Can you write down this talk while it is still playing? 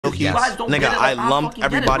cookies. Nigga, I lumped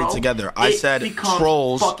everybody together. I said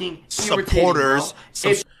trolls, supporters.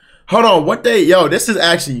 Hold on, what they... Yo, this is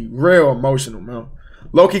actually real emotional, man.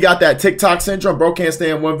 Loki got that TikTok syndrome. Bro can't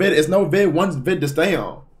stay on one vid. It's no vid, one vid to stay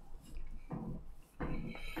on.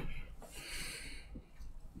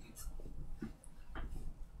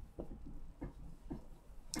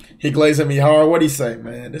 He glazing me hard. What'd he say,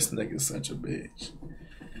 man? This nigga's such a bitch.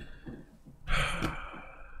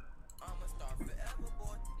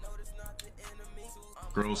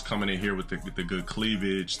 Girls coming in here with the good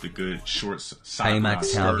cleavage, the good short side. Hey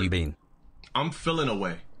Max, how have you been? I'm feeling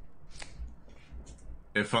away.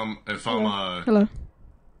 If I'm Hello.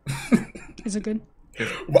 Is it good?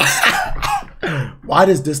 Why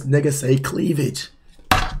does this nigga say cleavage?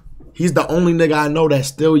 He's the only nigga I know that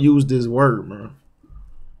still use this word, man.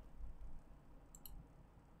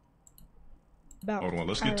 Hold on,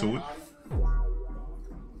 let's get to it.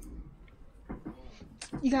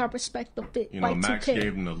 You gotta respect the fit. You know, Max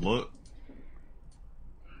gave him the look.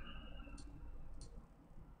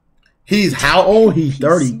 He's how old? He's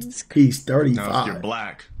 30. He's 35. Now, if you're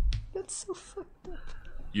black, that's so fucked up.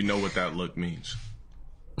 You know what that look means.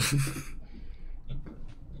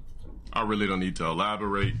 I really don't need to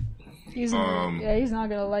elaborate. He's not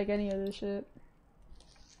gonna like any of this shit.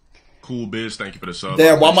 Cool biz, thank you for the sub.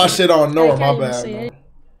 Damn, why my shit on Nora? My bad. Man.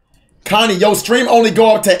 Connie, yo, stream only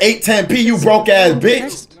go up to 810p, you broke ass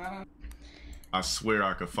bitch. I swear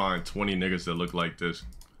I could find 20 niggas that look like this.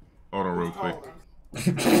 Hold on real quick.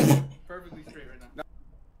 Perfectly straight right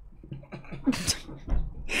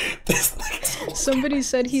now. Somebody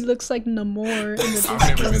said he looks like Namor in the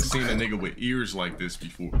I've never even seen a nigga with ears like this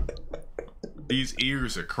before. These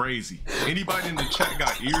ears are crazy. Anybody in the chat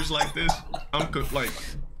got ears like this? I'm like...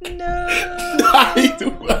 No.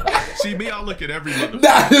 See me, I look at every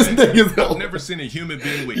motherfucker. This nigga's I've never seen a human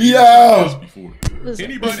being with ears like this before. Listen,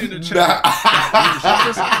 anybody in the chat?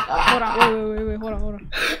 Hold on, wait, hold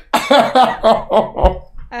on.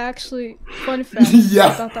 Actually, fun fact. Yeah. I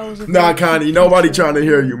thought that was a nah, Connie, nobody trying to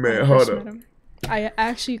hear you, man. Hold up. I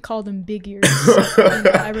actually called him Big Ears.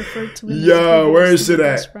 I referred to him. Yo, where is shit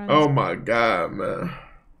at? Oh my god, man.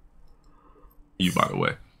 You, by the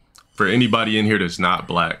way. For anybody in here that's not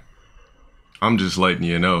black, I'm just letting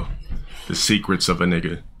you know the secrets of a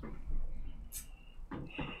nigga.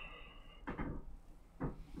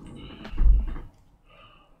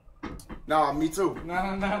 Nah, me too.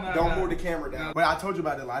 No. Don't move the camera down. But I told you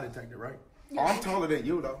about the lie detector, right? Oh, I'm taller than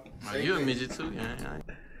you, though. Oh, you a midget too, yeah.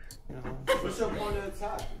 What's your point of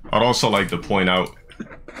attack? I'd also like to point out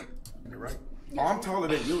right. Oh, I'm taller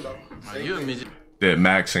than you, though. Oh, you a midget. That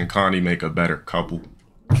Max and Connie make a better couple.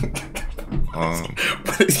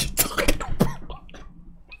 What is he talking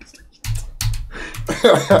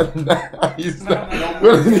about? He's not.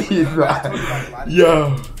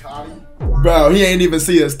 Yo. Bro, he ain't even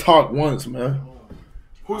see us talk once, man.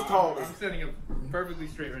 Who's taller? I'm setting him perfectly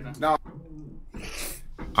straight right now. No.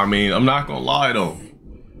 I mean, I'm not gonna lie though.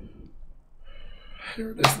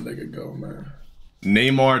 Here this nigga go, man.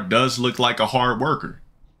 Neymar does look like a hard worker.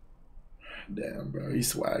 Damn, bro,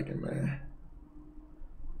 he's swagging, man.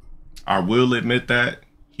 I will admit that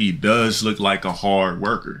he does look like a hard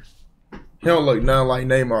worker. He don't look nothing like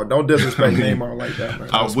Neymar. Don't disrespect Neymar like that, man.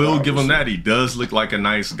 I will give him that. He does look like a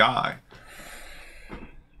nice guy.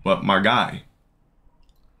 But my guy.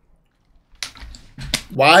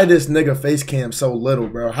 Why this nigga face cam so little,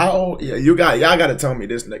 bro? How old? Yeah, y'all gotta tell me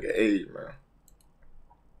this nigga age, man.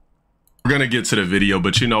 We're gonna get to the video,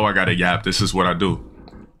 but you know I gotta yap. This is what I do.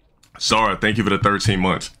 Zara, thank you for the 13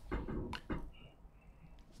 months.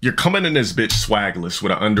 You're coming in this bitch swagless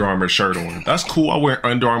with an Under Armour shirt on. That's cool. I wear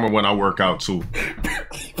Under Armour when I work out too.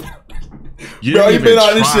 Bro, you been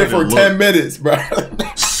on this shit for 10 minutes, bro.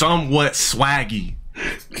 Somewhat swaggy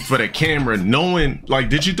for the camera, knowing, like,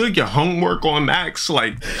 did you do your homework on Max?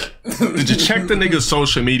 Like, did you check the nigga's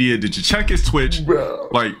social media? Did you check his Twitch? Bro.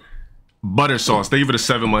 Like, butter sauce, thank you for the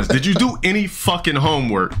 7 months. Did you do any fucking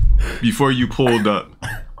homework before you pulled up?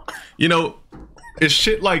 You know, it's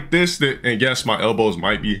shit like this that, and yes, my elbows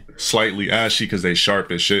might be slightly ashy because they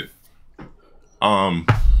sharp as shit. Yeah,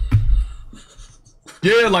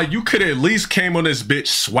 like, you could at least came on this bitch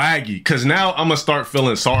swaggy, because now I'm gonna start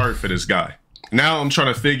feeling sorry for this guy. Now I'm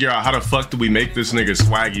trying to figure out how the fuck do we make this nigga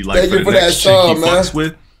swaggy, like, for the next chick he fucks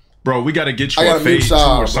with. Bro, we gotta get you a fade too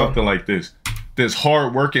or something like this. This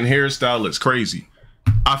hard working hairstyle is crazy.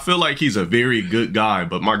 I feel like he's a very good guy,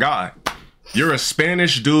 but my guy, you're a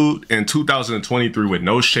Spanish dude in 2023 with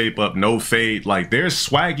no shape up, no fade. Like, there's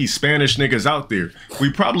swaggy Spanish niggas out there.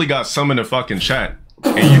 We probably got some in the fucking chat.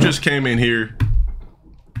 And you just came in here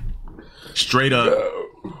straight up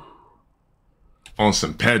on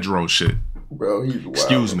some Pedro shit. Bro, he's wild,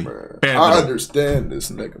 excuse me. Pedro. I understand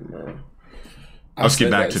this nigga, man. Let's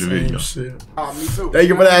get back to the video. Me too. Thank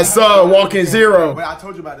you for that sub, Walking Zero. Wait, I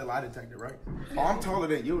told you about the lie detector, right? Oh, I'm taller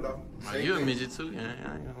than you, though. You a midget too, yeah.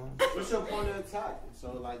 What's your point of attack?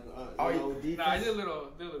 So, like, I did a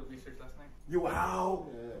little research last night. You out?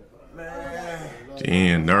 Man.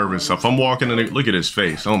 Damn, nervous. If I'm walking in, look at his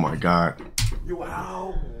face. Oh my God. You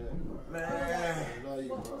out? Man.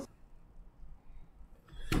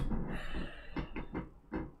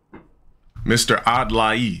 Mr.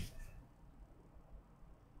 Adlai.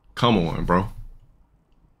 Come on, bro.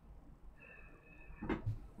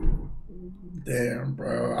 Damn,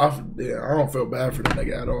 bro. I don't feel bad for the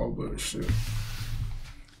nigga at all, but shit.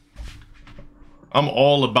 I'm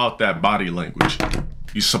all about that body language.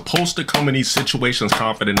 You're supposed to come in these situations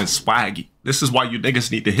confident and swaggy. This is why you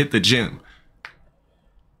niggas need to hit the gym.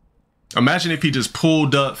 Imagine if he just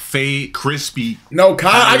pulled up, fade, crispy. No,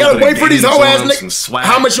 Kyle, I gotta wait for these whole ass niggas.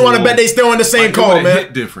 How much you want to bet they still in the same call, man?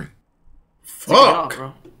 Hit different. Fuck.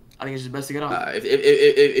 Bro. I think it's just best to get off.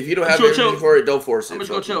 If you don't have anything for it, don't force it. I'm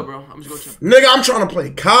just gonna chill, bro. I'm just gonna chill. Nigga, I'm trying to play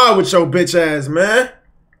COD with your bitch ass, man.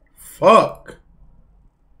 Fuck.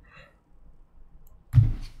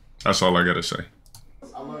 That's all I gotta say.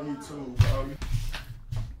 I love you too, bro.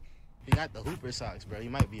 He got the Hooper socks, bro.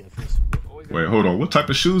 You might be offensive. Wait, hold on. What type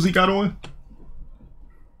of shoes he got on?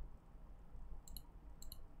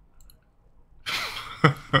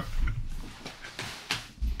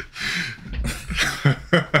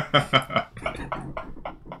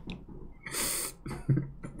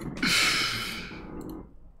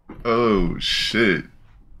 Oh shit.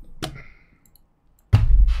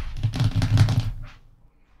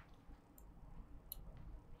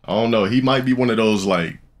 I don't know. He might be one of those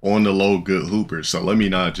like on the low good hoopers, so let me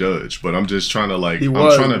not judge. But I'm just trying to like I'm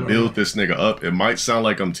trying to build this nigga up. It might sound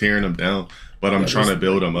like I'm tearing him down, but I'm trying to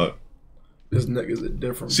build him up. This nigga's a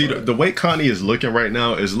different. See, the way Connie is looking right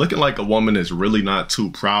now is looking like a woman that's really not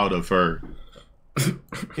too proud of her.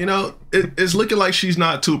 You know, it's looking like she's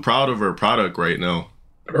not too proud of her product right now.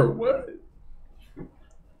 Or what?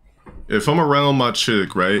 If I'm around my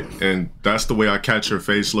chick, right, and that's the way I catch her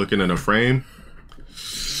face looking in a frame.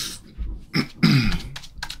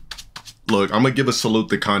 Look, I'm gonna give a salute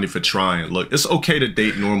to Connie for trying. Look, it's okay to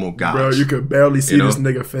date normal guys. Bro, you could barely see this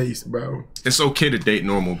nigga face, bro. It's okay to date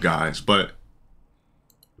normal guys, but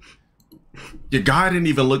your guy didn't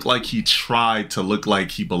even look like he tried to look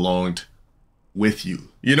like he belonged with you.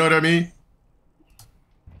 You know what I mean?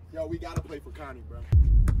 Yo, we gotta play for Connie, bro.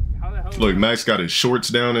 Look, Max got his shorts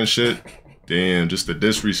down and shit. Damn, just the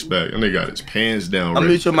disrespect. And they got his pants down. I'll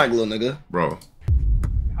mute your mic, little nigga. Bro.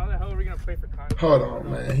 How the hell are we gonna play for Connie? Hold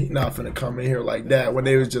on, man. He not finna come in here like that when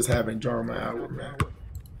they was just having drama out, man.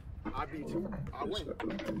 I beat you. I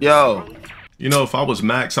win. Yo. You know, if I was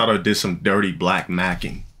Max, I'd have did some dirty black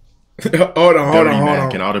macking. hold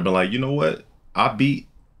on. And I'd have been like, you know what? I beat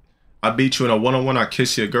you in a one-on-one. I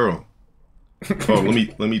kiss your girl. Oh,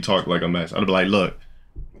 let me talk like a Max. I'd be like, look,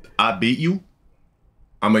 I beat you.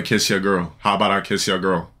 I'm gonna kiss your girl. How about I kiss your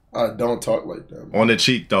girl? Don't talk like that, man. On the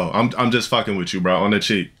cheek, though. I'm just fucking with you, bro. On the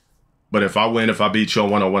cheek. But if I win, if I beat you on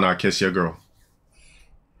one-on-one, I kiss your girl.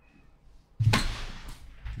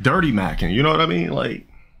 Dirty macking, you know what I mean? Like,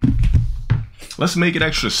 let's make it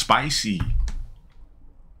extra spicy.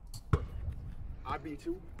 I beat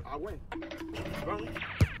you. I win. Bro.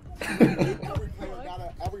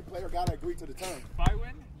 Every player gotta agree to the term. If I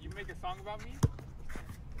win, you make a song about me.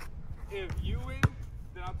 If you win,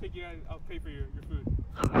 then I'll pay for your food.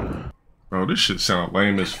 Bro, this shit sound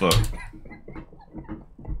lame as fuck.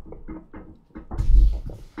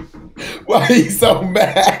 Why he so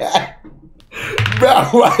mad? Bro,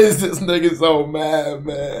 why is this nigga so mad,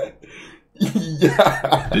 man?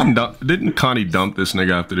 Yeah. Didn't Connie dump this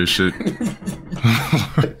nigga after this shit?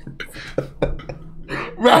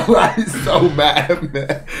 Bro, why he's so mad,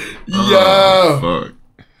 man? Yo.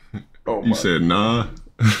 Fuck. Oh, you said nah.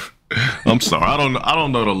 I'm sorry. I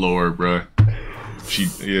don't know the Lord, bro.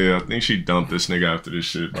 I think she dumped this nigga after this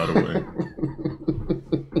shit, by the way.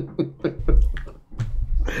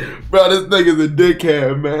 Bro, this nigga's a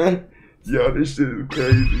dickhead, man. Yo, this shit is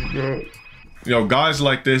crazy, bro. Yo, guys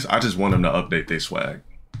like this, I just want them to update their swag.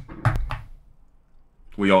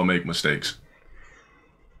 We all make mistakes.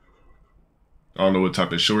 I don't know what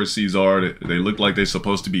type of shorts these are. They look like they're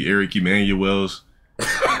supposed to be Eric Emanuel's.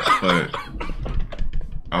 But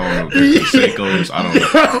I don't know. Seikos, I don't know.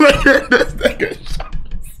 Look at this nigga.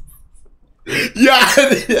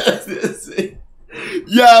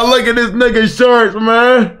 Yeah, look at this nigga shorts,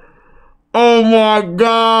 man. Oh my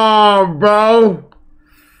God, bro.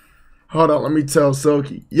 Hold on, let me tell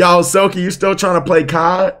Silky. Yo, Silky, you still trying to play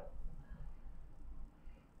COD?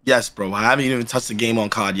 Yes, bro. I haven't even touched the game on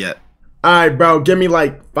COD yet. All right, bro. Give me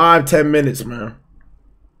like 5-10 minutes, man.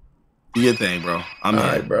 Do your thing, bro. I'm all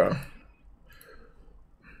here. Right, bro.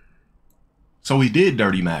 So he did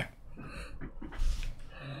Dirty Mac.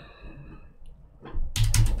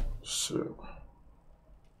 Shit.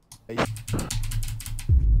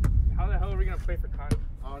 How the hell are we gonna play for COD?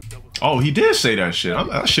 Oh, he did say that shit.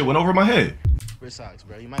 That shit went over my head. Red socks,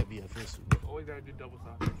 bro. You might be offensive. Always gotta do double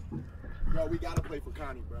socks. Bro, we gotta play for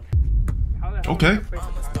Connie, bro. How the hell Okay. are we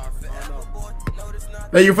gonna play for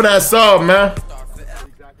COD? Thank you for that sub, man.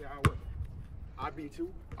 Exactly how I win. I beat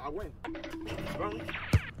you, I win. Bro,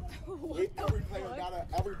 every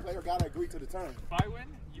player gotta agree to the terms. If I win,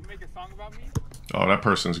 you make a song about me? Oh, that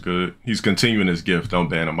person's good. He's continuing his gift. Don't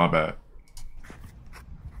ban him. My bad.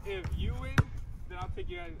 If you win, then I'll pay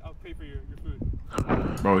for your food.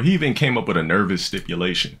 Bro, he even came up with a nervous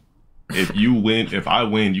stipulation. If you win, if I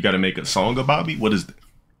win, you got to make a song about me. What is?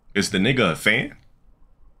 Is the nigga a fan?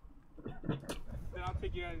 Then I'll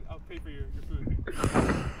pay for your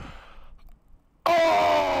food.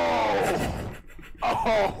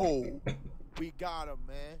 Oh, we got him,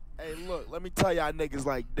 man. Hey, look, let me tell y'all niggas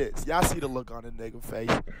like this. Y'all see the look on the nigga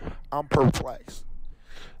face. I'm perplexed.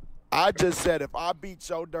 I just said if I beat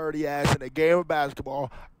your dirty ass in a game of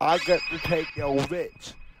basketball, I get to take your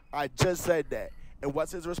bitch. I just said that. And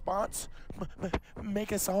what's his response?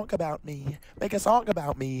 Make a song about me. Make a song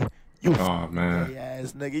about me. You man.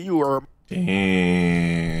 ass nigga, you were.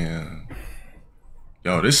 Damn.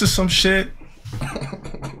 Yo, this is some shit.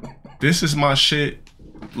 This is my shit.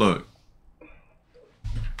 Look.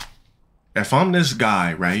 If I'm this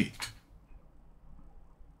guy, right?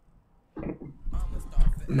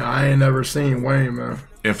 Nah, I ain't never seen Wayne, man.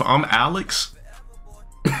 If I'm Alex,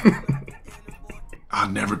 I'll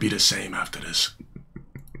never be the same after this.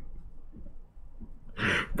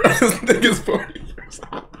 Bro, this nigga's 40 years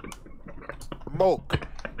old. Moke.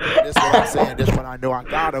 This what I'm saying. This one I know I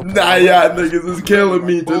got him. Nah, y'all niggas is killing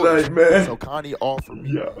me tonight, man. So Connie offered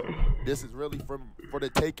me. Yo. This is really for the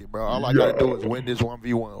taking, bro. All I gotta do is win this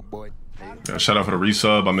 1v1, boy. Yeah, shout out for the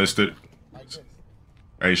resub. I missed it.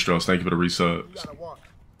 Hey, Strauss, thank you for the resub.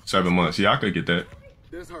 7 months. Yeah, I could get that.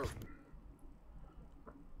 This hurt.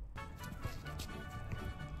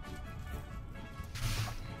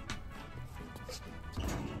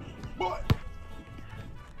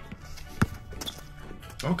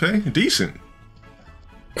 Okay, decent.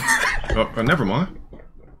 Never mind.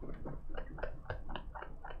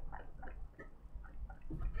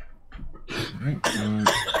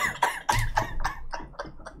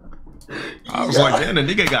 I was like, man, the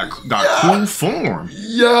nigga got cool form.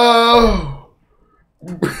 Yo.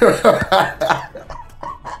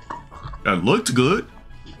 That looked good.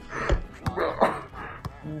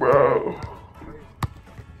 Bro.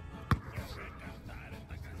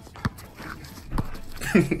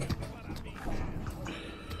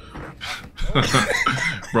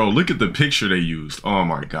 Bro, look at the picture they used. Oh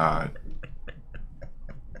my god.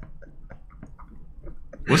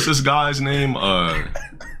 What's this guy's name?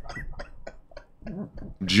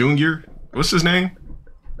 Junior? What's his name?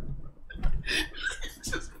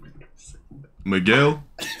 Miguel?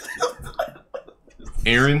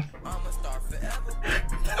 Aaron?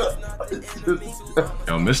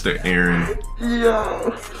 Yo, Mr. Aaron.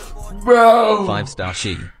 Yo. Bro. 5-star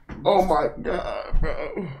she. Oh my god,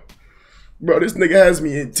 bro. Bro, this nigga has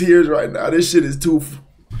me in tears right now. This shit is too.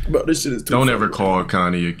 Bro, this shit is too. Don't ever call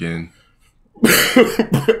Connie again.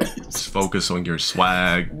 Just focus on your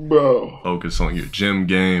swag, bro. Focus on your gym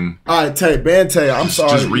game. All right, Tay, Bante, I'm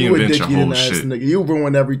sorry. Just reinvent your whole ass shit. Nigga. You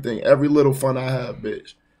ruined everything. Every little fun I have,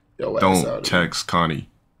 bitch. Yo, don't text Connie.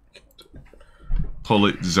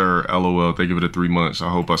 Pulitzer, LOL. Thank you for the 3 months. I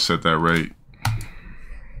hope I said that right.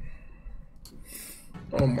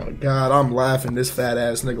 Oh my god, I'm laughing. This fat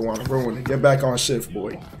ass nigga wanna ruin it. Get back on shift,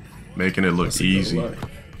 boy. Making it look easy.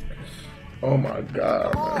 Oh my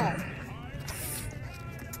god, man.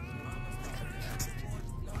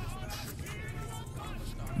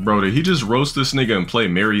 Bro, did he just roast this nigga and play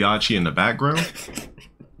mariachi in the background?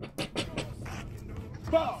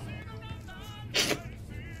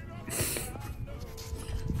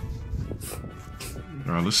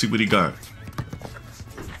 Alright, let's see what he got.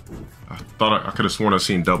 I thought I could have sworn I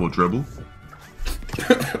seen double dribble.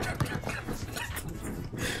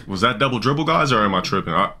 Was that double dribble, guys, or am I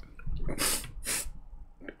tripping?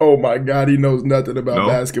 Oh my god, he knows nothing about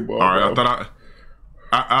basketball. All right, bro.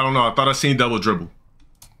 I don't know. I thought I seen double dribble.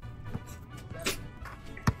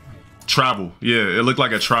 Travel. Yeah, it looked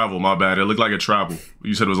like a travel. My bad. It looked like a travel.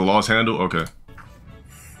 You said it was a lost handle? Okay.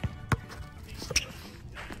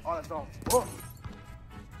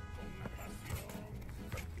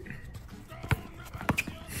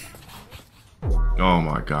 Oh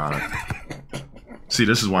my god. See,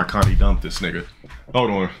 this is why Connie dumped this nigga.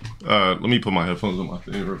 Hold on. Let me put my headphones on my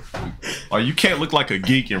thing real quick. Oh, you can't look like a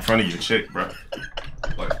geek in front of your chick, bro.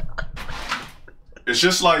 Like, it's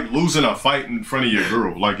just like losing a fight in front of your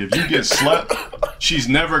girl. Like, if you get slept, she's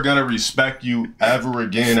never gonna respect you ever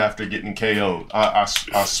again after getting KO'd. I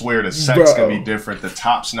swear the sex gonna be different. The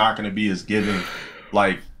top's not gonna be as giving.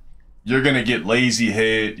 Like, you're gonna get lazy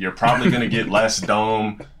head. You're probably gonna get less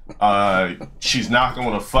dome. She's not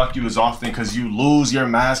gonna fuck you as often because you lose your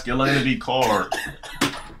masculinity card.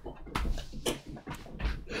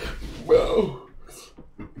 Bro.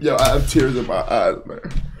 Yo, I have tears in my eyes, man.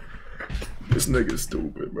 This nigga's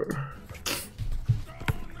stupid, bro.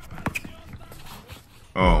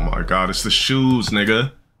 Oh my god, it's the shoes,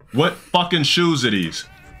 nigga. What fucking shoes are these?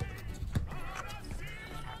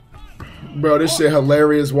 Bro, this shit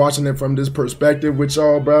hilarious watching it from this perspective with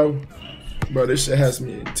y'all, bro. Bro, this shit has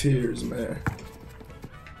me in tears, man.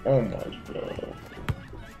 Oh my god.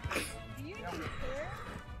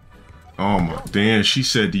 Oh my, damn, she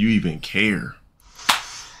said, do you even care?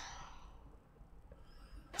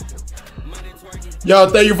 Yo,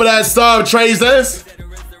 thank you for that sub, Traces.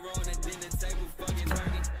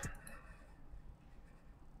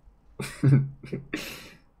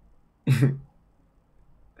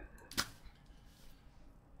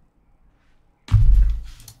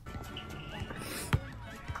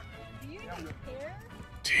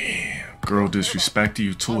 Damn, girl disrespect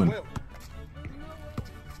you too. And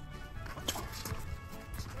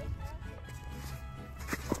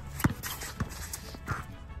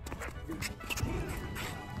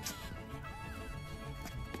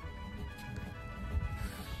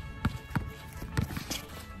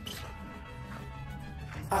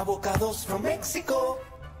Avocados from Mexico.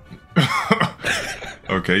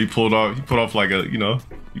 okay, he pulled off like a, you know,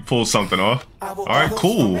 he pulled something off. All right,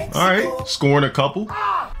 cool. All right, scoring a couple.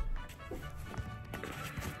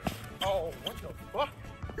 Oh, what the fuck?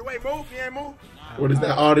 You ain't move? You ain't move? What is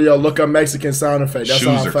that audio? Look up Mexican sound effect. That's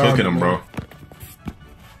Shoes are cooking them, bro.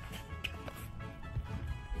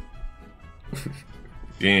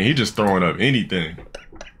 Damn, he just throwing up anything.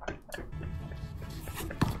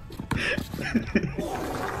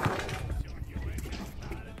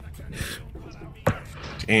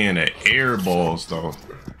 And the air balls, though.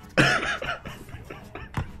 I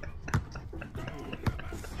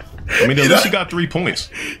mean, at least he got 3 points.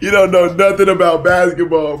 You don't know nothing about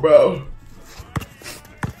basketball, bro.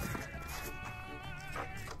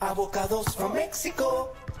 Avocados from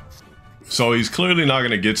Mexico. So he's clearly not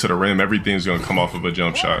going to get to the rim. Everything's going to come off of a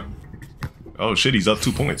jump shot. Oh, shit, he's up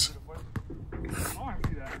 2 points.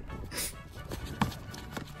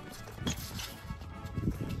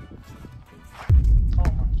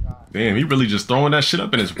 Damn, he really just throwing that shit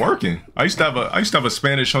up and it's working. I used to have a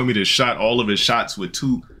Spanish homie that shot all of his shots with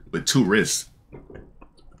two wrists.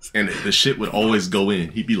 And the shit would always go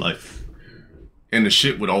in. He'd be like, and the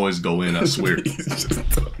shit would always go in, I swear. He's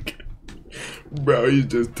just talking. Bro, he's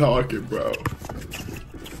just talking, bro.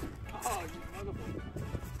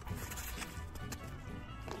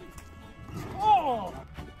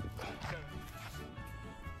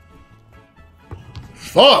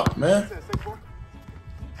 Fuck, man.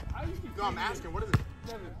 No, I'm asking, what is it?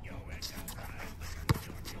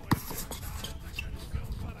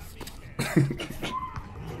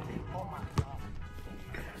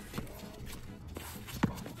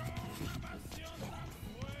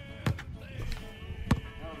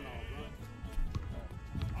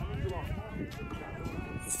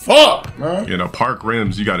 Fuck, man. You know, park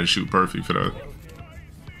rims, you gotta shoot perfect for that.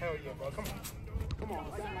 Hell yeah, bro. Come on.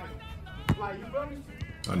 Like, you feel me?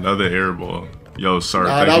 Another air ball. Yo, sorry.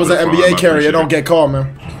 Nah, that was an NBA carry. It don't get called,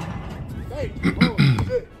 man. Hey, oh,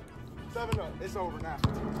 shit. 7-0. It's over now.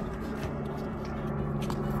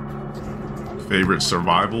 Favorite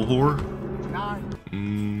survival horror?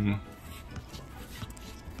 9.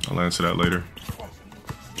 I'll answer that later.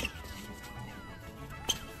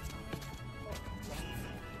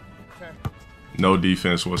 No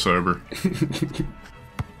defense whatsoever.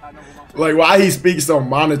 Like, why he speaks so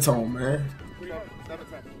monotone, man?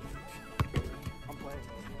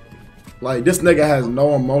 Like, this nigga has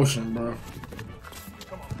no emotion, bro.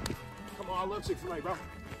 Come on, I love Chick-fil-A, bro.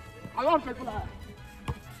 I love Chick-fil-A.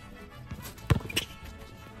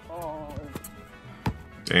 Oh.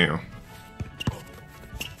 Damn.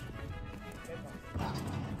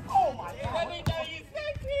 Oh my God.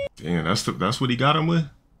 Damn, that's what he got him with?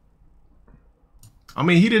 I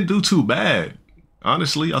mean, he didn't do too bad.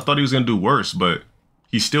 Honestly, I thought he was gonna do worse, but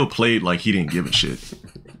he still played like he didn't give a shit.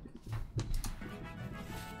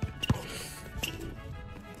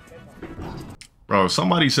 Bro, if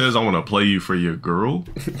somebody says I want to play you for your girl,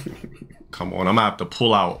 come on, I'm gonna have to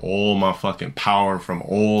pull out all my fucking power from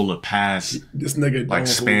all the past this nigga like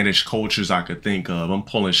Spanish cultures I could think of. I'm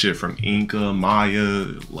pulling shit from Inca, Maya,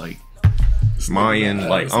 like Mayan,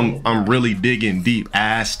 like I'm really digging deep.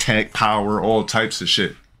 Aztec power, all types of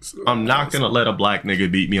shit. I'm not gonna let a black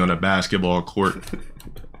nigga beat me on a basketball court.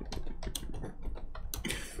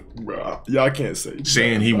 Bro, y'all can't say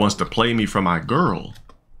saying he wants to play me for my girl.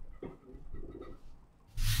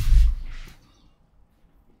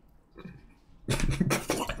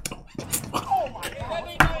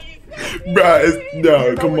 Bro,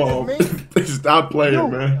 no, come on. Stop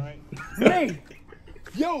playing, man. Me.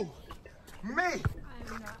 Yo. Me.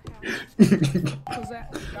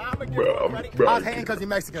 Bro. I was hating because he's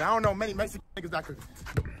Mexican. I don't know many Mexican niggas that could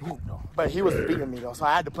hoop, though. But he was beating me, though, so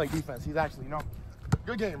I had to play defense. He's actually, you know,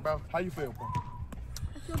 good game, bro. How you feel, bro?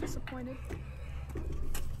 I feel disappointed.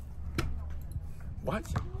 What?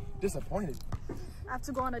 Disappointed? I have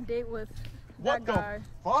to go on a date with what that guy.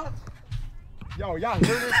 What the fuck? Yo, y'all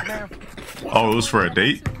hear this, man? Oh, it was for a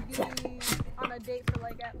date? On a date for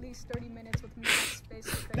like at least 30 minutes with Max,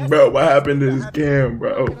 basically. Bro, what happened to this game,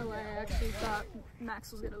 bro? I actually thought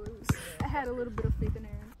Max was gonna lose. I had a little bit of faith in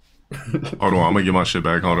Aaron. Hold on, I'm gonna get my shit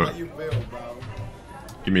back. Hold on. How you feel, bro?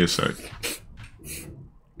 Give me a sec.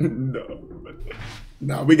 No.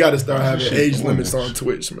 Nah, we gotta start having age limits on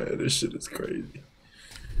Twitch, man. This shit is crazy.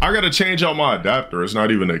 I gotta change out my adapter. It's not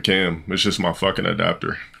even a cam. It's just my fucking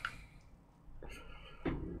adapter.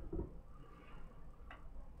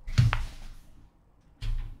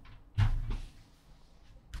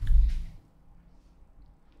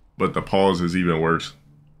 But the pause is even worse.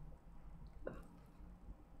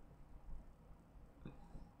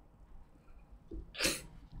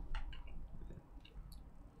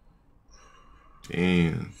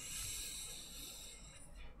 Damn.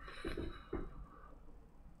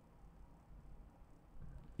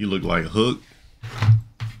 You look like Hook.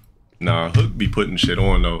 Nah, Hook be putting shit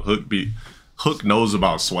on though. Hook knows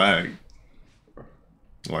about swag.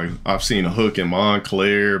 Like I've seen a Hook in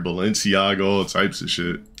Montclair, Balenciaga, all types of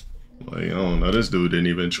shit. Like I don't know, this dude didn't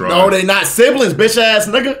even try. No, they not siblings, bitch ass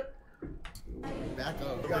nigga. Back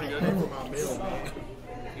up.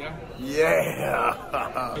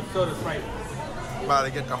 Yeah. So does right. About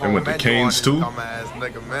to get the whole and with the Canes too. Dumbass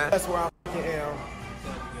nigga, man. That's where I am.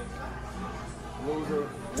 Loser,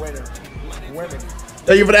 winner, women.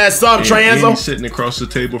 Thank you for that sub, Transo. And sitting across the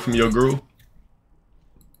table from your girl.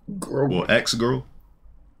 Well, ex-girl.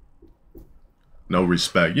 No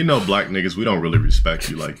respect. You know, black niggas, we don't really respect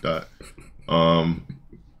you like that.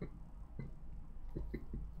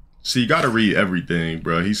 So you gotta read everything,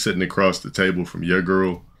 bro. He's sitting across the table from your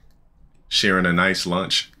girl, sharing a nice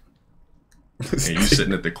lunch. And you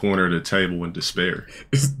sitting at the corner of the table in despair.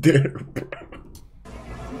 It's there, bro.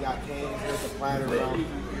 You got Canes with the platter around.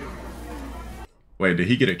 Wait, did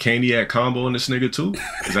he get a Caniac combo in this nigga too?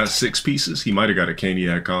 Is that 6 pieces? He might have got a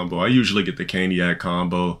Caniac combo. I usually get the Caniac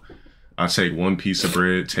combo. I take 1 piece of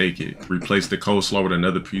bread, take it, replace the coleslaw with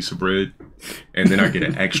another piece of bread, and then I get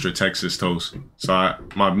an extra Texas toast. So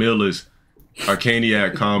my meal is a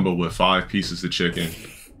Caniac combo with 5 pieces of chicken,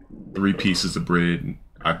 3 pieces of bread.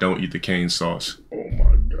 I don't eat the cane sauce. Oh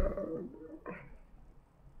my god.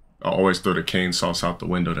 I always throw the cane sauce out the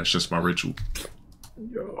window. That's just my ritual.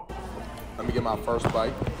 Yo. Let me get my first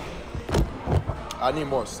bite. I need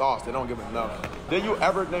more sauce. They don't give enough. Did you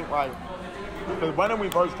ever think like, because when we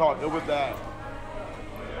first talked, it was a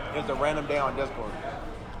random day on Discord.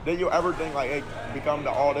 Did you ever think like, hey, become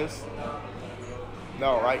to all this?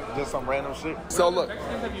 No, right? Just some random shit. So look,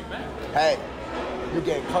 hey, you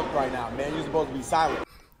getting cooked right now, man. You're supposed to be silent.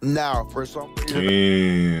 Now, for some reason.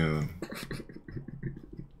 Damn.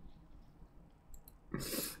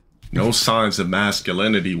 No signs of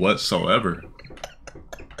masculinity whatsoever.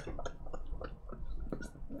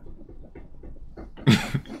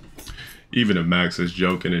 Even if Max is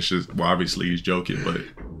joking, it's just, well, obviously he's joking, but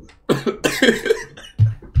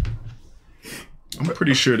I'm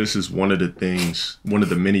pretty sure this is one of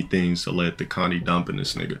the many things that led to Connie dumping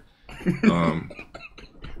this nigga.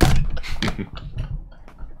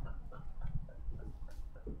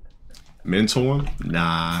 Mentor him?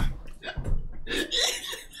 Nah.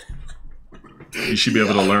 He should be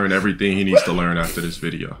able to learn everything he needs to learn after this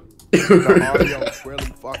video. The audio's really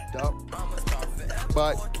fucked up.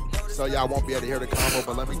 But, so y'all won't be able to hear the combo,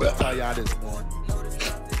 but let me just tell y'all this, man.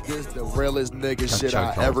 This is the realest nigga shit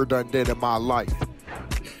I ever done did in my life.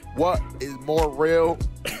 What is more real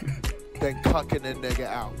than cucking a nigga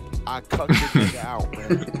out? I cucked the nigga out,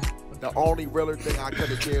 man. The only realer thing I could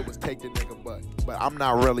have did was take the nigga butt. But I'm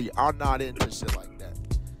not into shit like that.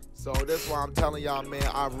 So that's why I'm telling y'all, man,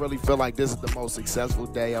 I really feel like this is the most successful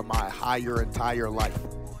day of my entire life.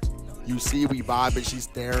 You see, we vibing, she's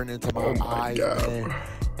staring into my eyes, man.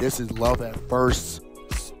 This is love at first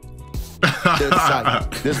fifth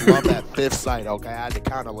sight. This love at fifth sight, okay? I had to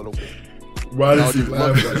count a little bit. Why does he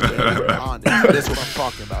laugh like that? This is what I'm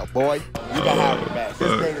talking about, boy. You can have it back.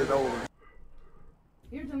 This thing is over.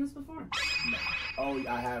 You've done this before? No. Oh,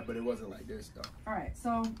 I have, but it wasn't like this, though. Alright,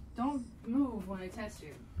 so don't move when I test you.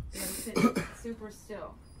 You gotta sit super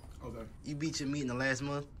still. Okay. You beat your meat in the last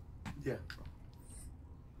month? Yeah.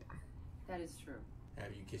 That is true.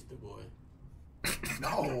 Have you kissed the boy?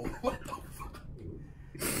 No. What the fuck?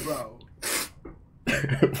 Bro.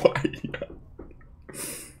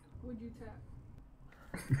 Would you tap?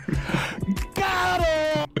 Got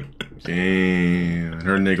him! Damn,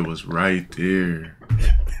 her nigga was right there.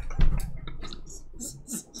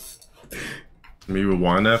 Let me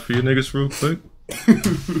rewind that for you niggas real quick.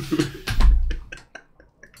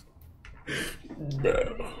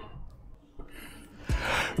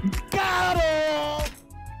 Got him!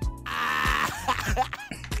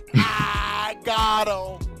 I got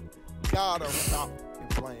him! Got him. Stop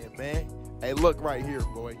playing, man. Hey, look right here,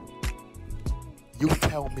 boy. You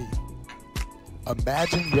tell me.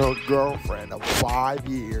 Imagine your girlfriend of 5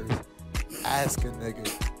 years asking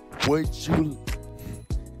nigga, would you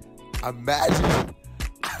imagine?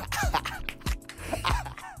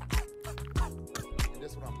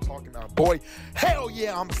 That's what I'm talking about, boy. Hell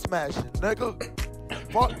yeah, I'm smashing, nigga.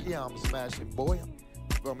 Fuck yeah, I'm smashing, boy.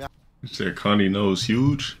 Feel me? You said Connie nose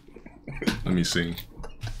huge? Let me see.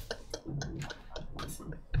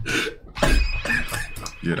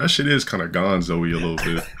 Yeah, that shit is kind of gonzo-y a little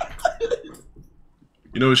bit.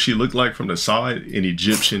 You know what she looked like from the side? An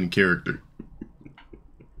Egyptian character.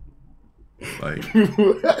 Like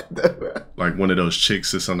one of those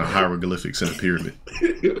chicks that's on the hieroglyphics in a pyramid.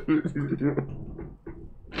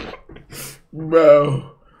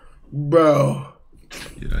 Bro.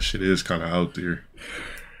 Yeah, that shit is kind of out there.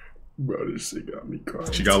 Bro, this shit got me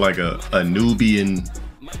crying. She got like a Nubian...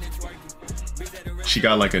 She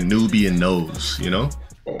got like a Nubian nose, you know?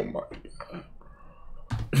 Oh my god.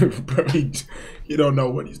 Bro, he don't know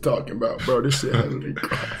what he's talking about, bro. This shit has me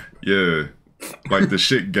crying. Yeah. Like the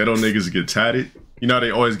shit ghetto niggas get tatted. You know how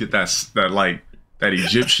they always get that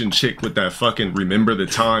Egyptian chick with that fucking Remember the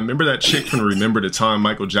Time. Remember that chick from Remember the Time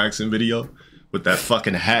Michael Jackson video? With that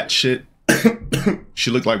fucking hat shit?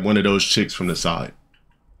 She looked like one of those chicks from the side.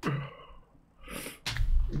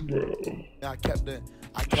 Bro. I kept the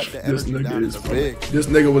energy down as big. This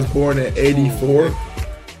nigga was born in 84.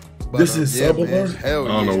 This is sublime. I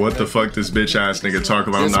don't know what the fuck this bitch ass nigga talk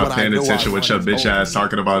about. I'm not paying attention what your bitch ass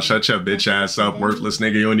talking about. Shut your bitch ass up, worthless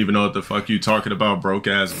nigga. You don't even know what the fuck you talking about, broke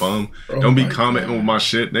ass bum. Don't be commenting with my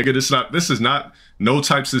shit, nigga. This is not no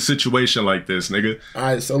types of situation like this, nigga.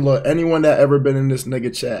 Alright, so look, anyone that ever been in this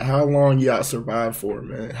nigga chat, how long y'all survived for,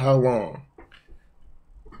 man? How long?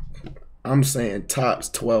 I'm saying tops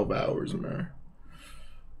 12 hours, man.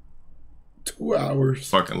 2 hours.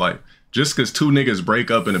 Fucking life. Just because two niggas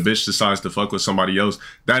break up and a bitch decides to fuck with somebody else,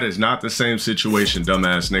 that is not the same situation,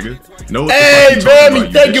 dumbass nigga. No. Hey,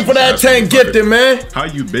 baby, thank you for that 10 gifted, man. How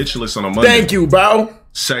you bitchless on a Monday? Thank you, bro.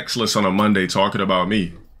 Sexless on a Monday talking about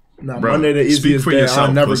me. Nah, bro, Monday the easiest day. Yourself,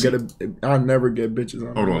 I'll never get bitches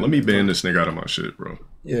on. Hold on, let me ban this nigga out of my shit, bro.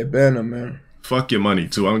 Yeah, ban him, man. Fuck your money,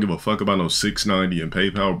 too. I don't give a fuck about no $6.90 in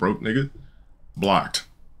PayPal, broke nigga. Blocked.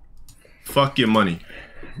 Fuck your money.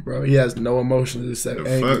 Bro, he has no emotions except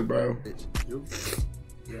anger, bro.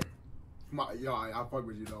 Yeah. Yo, I fuck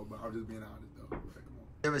with you though, but I'm just being honest though. Come on.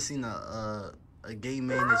 You ever seen a gay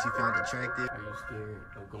man that you found attractive? Are you scared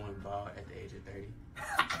of going bald at the age of 30?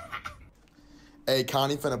 Hey,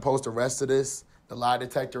 Connie finna post the rest of this, the lie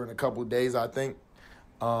detector, in a couple days, I think.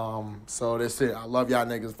 So that's it. I love y'all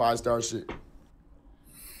niggas. 5-star shit.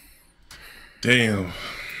 Damn.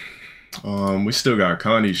 We still got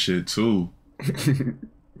Connie shit too.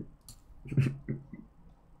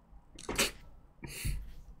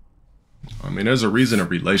 I mean, there's a reason a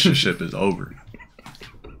relationship is over.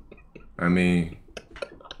 I mean,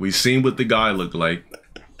 we seen what the guy looked like.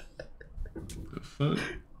 The fuck?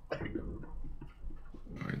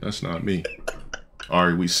 Alright, that's not me.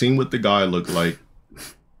 Alright, we seen what the guy looked like.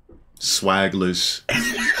 Swagless.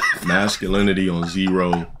 Masculinity on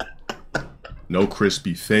 0. No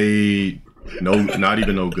crispy fade. No, not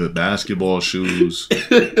even no good basketball shoes.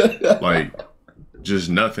 Like, just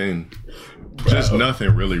nothing. Just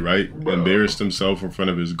nothing really, right? Embarrassed himself in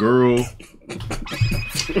front of his girl.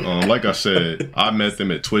 Like I said, I met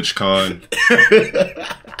them at TwitchCon.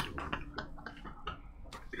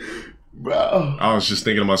 Bro. I was just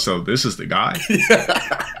thinking to myself, this is the guy?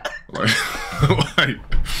 Like,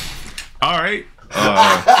 all right.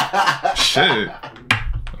 Shit.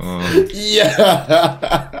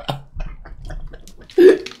 Yeah.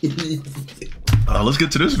 Let's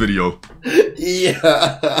get to this video.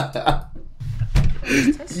 Yeah.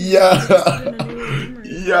 Yeah.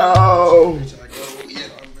 Yo.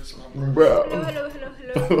 Bro.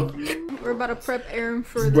 Hello. We're about to prep Aaron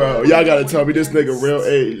for the... Bro, y'all gotta tell me this nigga real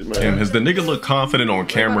age, man. Damn, has the nigga look confident on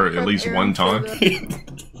camera at least one time?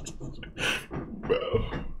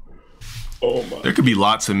 Bro. Oh my. There could be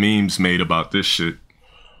lots of memes made about this shit.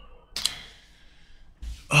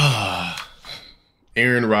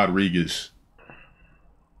 Aaron Rodriguez.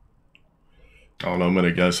 I don't know, I'm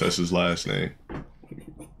gonna guess that's his last name.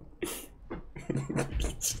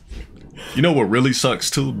 You know what really sucks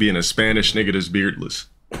too? Being a Spanish nigga that's beardless.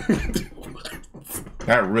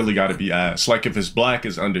 That really gotta be ass. Like if it's black,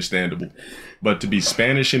 it's understandable. But to be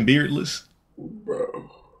Spanish and beardless? Bro.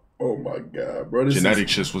 Oh my god, bro.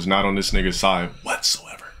 Genetics just was not on this nigga's side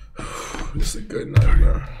whatsoever. This is a good night,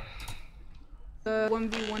 man.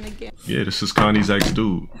 1v1 again. Yeah, this is Connie's ex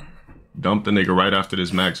dude. Dumped the nigga right after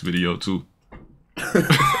this Max video too.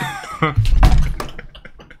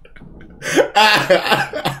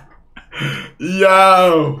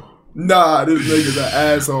 Yo. Nah, this nigga's an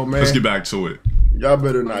asshole, man. Let's get back to it. Y'all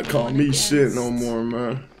better not call me shit no more,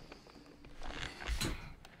 man.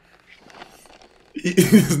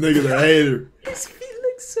 This nigga's a hater. His feet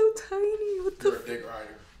look so tiny. What the? You're a dick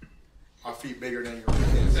rider. My feet bigger than your.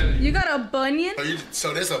 You got a bunion?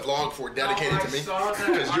 So this is a vlog for dedicated to me?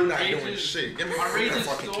 Because you're not doing shit. Give me the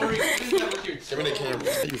fucking camera. Give me the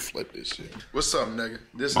camera. You flip this shit. What's up, nigga?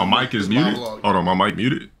 This my mic is muted. Hold on, my mic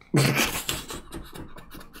muted.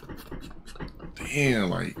 Damn,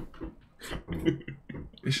 like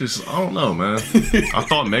it's just I don't know, man. I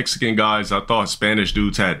thought Mexican guys, I thought Spanish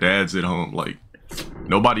dudes had dads at home. Like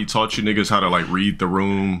nobody taught you niggas how to like read the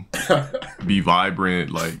room, be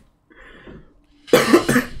vibrant, like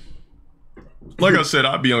I said,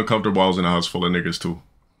 I'd be uncomfortable. I was in a house full of niggas too.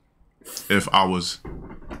 If I was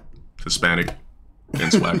Hispanic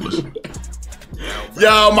and swagless.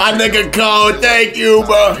 Yo, my nigga Cole, thank you,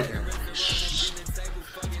 bro.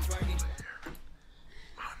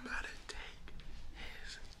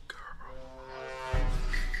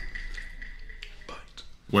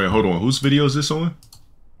 Wait, hold on. Whose video is this on?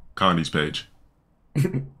 Connie's page.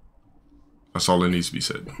 That's all that needs to be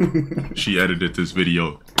said. She edited this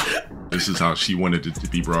video. This is how she wanted it to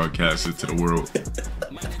be broadcasted to the world.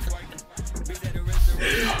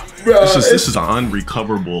 Bro, this is an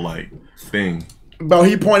unrecoverable like thing. Bro,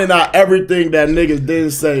 he pointed out everything that niggas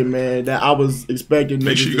didn't say, man, that I was expecting niggas to say.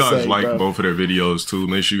 Make sure you guys like bro. both of their videos too.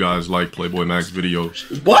 Make sure you guys like Playboy Max video.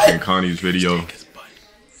 What? And Connie's video.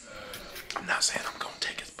 I'm not saying I'm gonna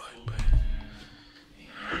take his butt, but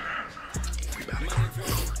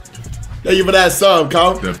thank you for that sub,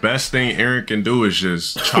 Cole. The best thing Aaron can do is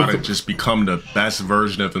just try to just become the best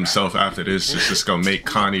version of himself after this. It's just gonna make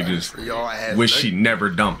Connie just wish she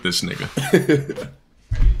never dumped this nigga.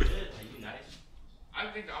 I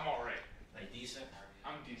think I'm alright. Like decent?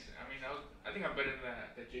 I'm decent. I mean, I think I'm better than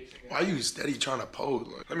that Jason guy. why you steady trying to pose?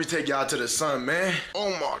 Like, let me take y'all to the sun, man.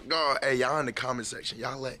 Oh my god. Hey, y'all in the comment section,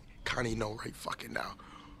 y'all let Connie know right fucking now.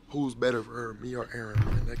 Who's better for her, me or Aaron,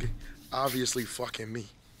 man, nigga? Obviously fucking me.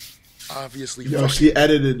 Obviously Yo, fucking she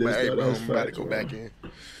edited this. But hey, though. bro, That's I'm about to facts, go bro. back in.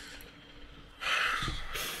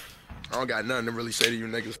 I don't got nothing to really say to you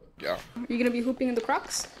niggas. Y'all. Are you gonna be hooping in the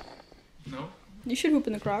Crocs? No. You should hoop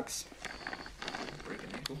in the Crocs.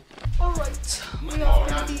 Alright, we are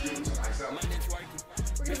gonna be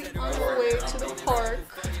on our way to the park.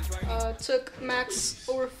 Took Max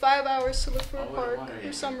over 5 hours to look for a park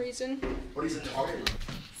for some reason. What are you talking about?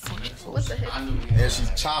 What the heck? Yeah,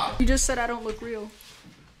 she's chopped. You just said I don't look real.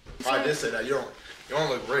 I did say that. You don't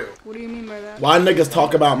look real. What do you mean by that? Why niggas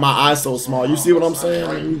talk about my eyes so small? You see what I'm saying?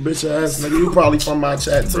 Like, you bitch ass nigga. You probably from my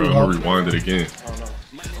chat too. Bro, I'm gonna rewind it again.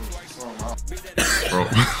 Bro,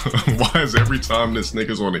 why is every time this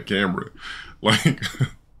nigga's on the camera, like,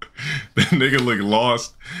 the nigga look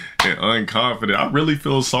lost and unconfident? I really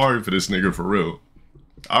feel sorry for this nigga for real.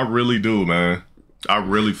 I really do, man. I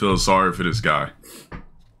really feel sorry for this guy.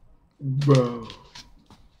 Bro.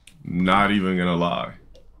 Not even gonna lie.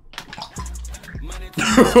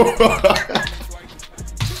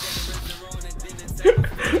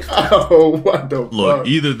 Oh, what the Look, fuck?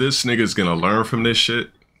 either this nigga's gonna learn from this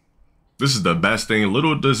shit. This is the best thing.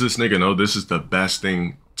 Little does this nigga know, this is the best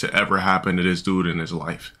thing to ever happen to this dude in his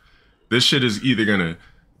life. This shit is either gonna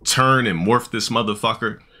turn and morph this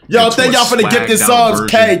motherfucker. Yo, thank y'all for the gifted subs.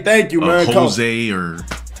 K, thank you, man. Jose or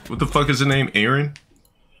what the fuck is his name? Aaron?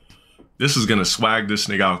 this is gonna swag this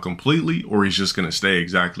nigga out completely, or he's just gonna stay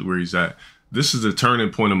exactly where he's at. This is the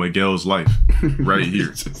turning point of Miguel's life, right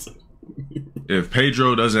here. If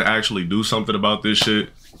Pedro doesn't actually do something about this shit,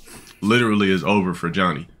 literally is over for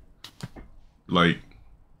Johnny. Like,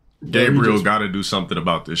 Gabriel got to do something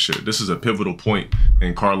about this shit. This is a pivotal point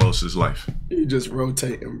in Carlos's life. He just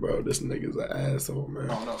rotating, bro. This nigga's an asshole, man.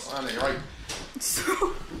 Oh, no, son, ain't right.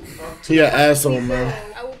 He an asshole,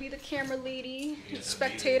 man. I will be the camera lady,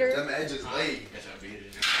 spectator. Them edges laid.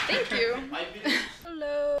 Thank you.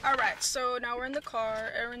 Hello. All right, so now we're in the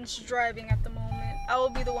car. Aaron's driving at the moment. I will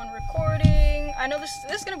be the one recording. I know this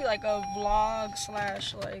is gonna be like a vlog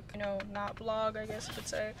slash, like, you know, not vlog, I guess you could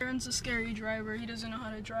say. Aaron's a scary driver. He doesn't know how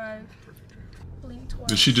to drive. Blink twice.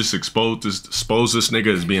 Did she just expose this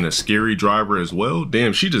nigga as being a scary driver as well?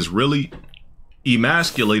 Damn, she just really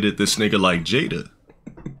emasculated this nigga like Jada.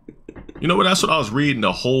 You know what? That's what I was reading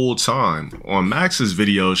the whole time. On Max's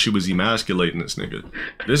video, she was emasculating this nigga.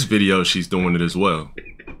 This video, she's doing it as well.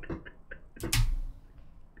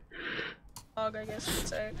 I guess you could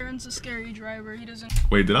say. Aaron's a scary driver. He doesn't.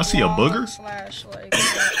 Wait, did I see a booger? Slash, like,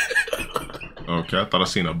 Okay, I thought I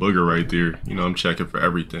seen a booger right there. You know, I'm checking for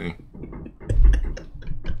everything.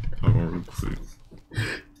 Hold on real quick.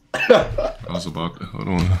 I was about to, hold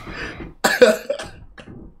on.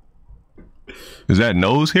 Is that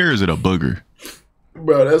nose hair or is it a booger?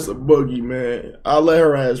 Bro, that's a boogie, man. I'll let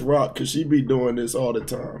her ass rock because she be doing this all the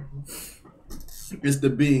time. It's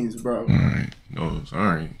the beans, bro. Alright, nose,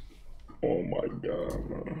 alright. Oh my god,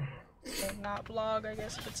 man. Not vlog, I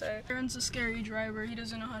guess you could say. Aaron's a scary driver. He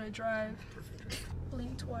doesn't know how to drive.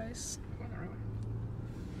 Blink twice.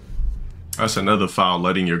 That's another foul,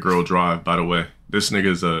 letting your girl drive, by the way. This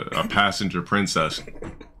nigga's a passenger princess.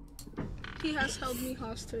 He has held me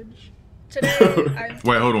hostage. Today,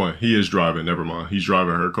 Wait, hold on. He is driving. Never mind. He's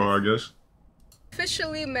driving her car, I guess.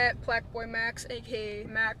 Officially met plaqueboymax, aka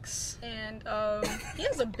Max, and he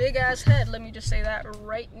has a big ass head. Let me just say that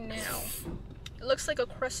right now. It looks like a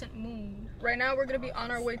crescent moon. Right now we're gonna be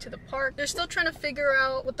on our way to the park. They're still trying to figure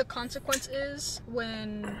out what the consequence is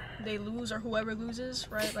when they lose or whoever loses,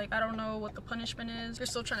 right? Like, I don't know what the punishment is. They're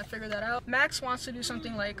still trying to figure that out. Max wants to do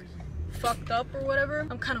something like fucked up or whatever.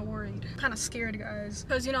 I'm kind of worried, kind of scared, guys,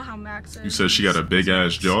 because you know how Max is. You said she got a big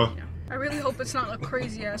ass jaw? Yeah. I really hope it's not a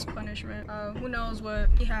crazy ass punishment. Who knows what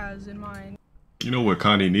he has in mind. You know what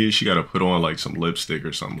Connie needs? She gotta put on like some lipstick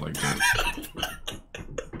or something like that.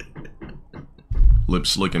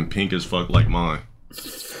 Lips looking pink as fuck like mine.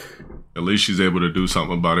 At least she's able to do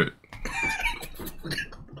something about it.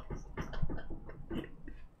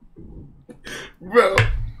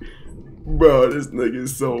 Bro, this nigga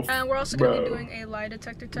is so. And we're also gonna be doing a lie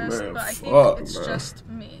detector test, but I think it's just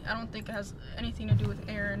me. I don't think it has anything to do with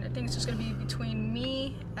Aaron. I think it's just gonna be between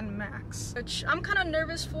me and Max, which I'm kind of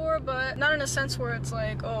nervous for, but not in a sense where it's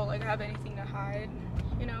like, oh, like I have anything to hide.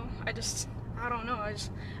 You know, I don't know.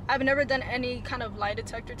 I've never done any kind of lie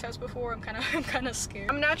detector test before. I'm kind of scared.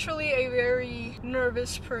 I'm naturally a very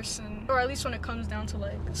nervous person, or at least when it comes down to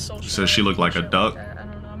like social. So she looked like a duck. I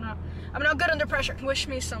don't know. I'm not good under pressure. Wish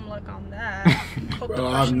me some luck on that. Bro,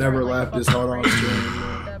 I've never laughed this hard on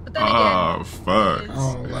stream. But then again, oh fuck.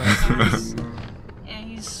 And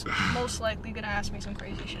he's most likely gonna ask me some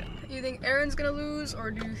crazy shit. You think Aaron's gonna lose,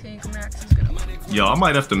 or do you think Max is gonna lose? Yo, I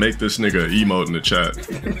might have to make this nigga emote in the chat.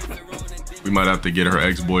 We might have to get her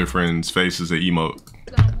ex-boyfriend's face as an emote.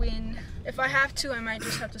 I'm gonna win. If I have to, I might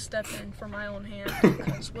just have to step in for my own hand,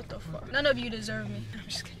 because what the fuck? None of you deserve me. I'm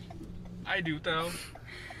just kidding. I do though.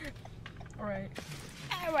 Alright,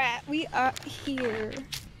 we are here.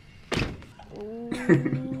 Ooh,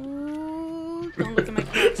 don't look at my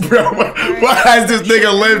clothes. Bro, what has this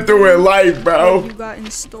nigga lived through in life, bro? What you got in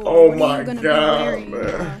store? Oh what my god,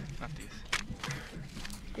 man.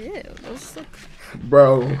 Ew, those look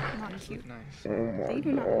bro. not cute. Nice. They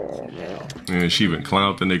do not look cute. And she even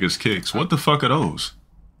clowned the nigga's kicks. What the fuck are those?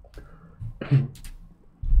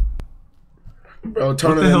 Bro,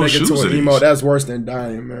 turning that nigga to an emo, that's worse than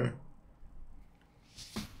dying, man.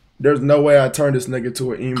 There's no way I turn this nigga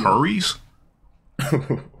to an emo. Curries?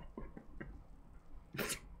 Not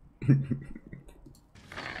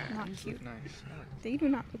cute. Nice. They do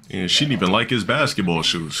not look cute. And she didn't even like his basketball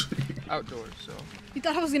shoes. Outdoors, so. You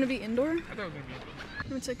thought I was gonna be indoor? I thought it was gonna be indoor.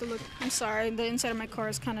 Let me take a look. I'm sorry, the inside of my car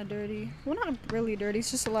is kind of dirty. Well, not really dirty,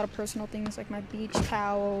 it's just a lot of personal things like my beach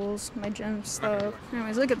towels, my gym stuff.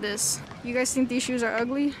 Anyways, look at this. You guys think these shoes are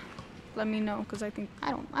ugly? Let me know, because I don't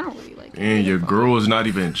really like them. And your girl is not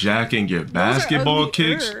even jacking your basketball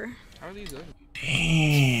kicks? How are these ugly?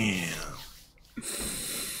 Damn.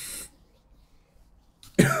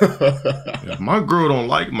 If my girl don't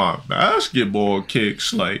like my basketball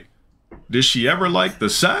kicks, like, did she ever like the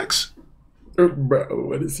sex? Bro,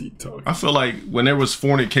 what is he talking? I feel like when there was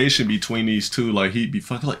fornication between these two, like he'd be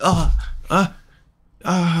fucking like,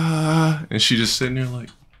 and she just sitting there like,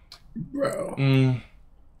 bro,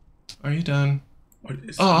 are you done? What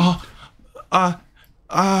is and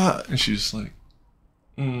she's just like,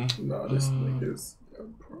 no, this nigga's a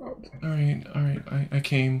problem. All right, I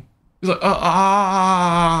came. He's like,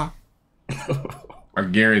 I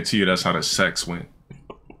guarantee you that's how the sex went.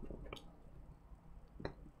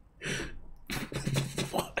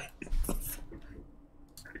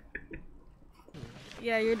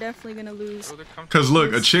 Yeah, you're definitely gonna lose. Cause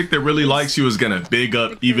look, a chick that really likes you is gonna big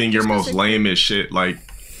up even your most lamest shit. Like,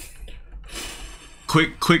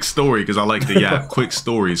 quick story, cause I like the quick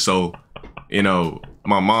story. So, you know,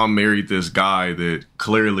 my mom married this guy that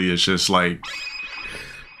clearly is just like,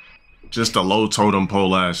 just a low totem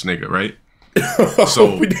pole ass nigga, right?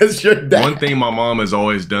 So one thing my mom has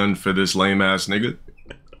always done for this lame ass nigga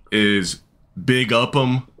is big up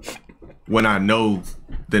him when I know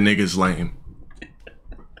the nigga's lame.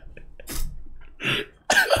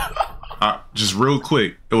 Just real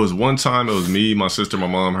quick, it was one time, it was me, my sister, my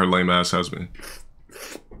mom, her lame ass husband.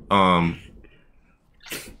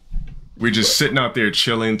 We're just sitting out there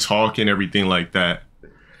chilling, talking, everything like that.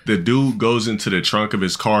 The dude goes into the trunk of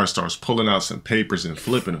his car, starts pulling out some papers and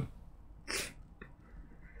flipping them.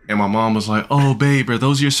 And my mom was like, "Oh, babe, are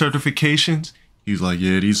those your certifications?" He's like,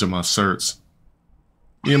 "Yeah, these are my certs."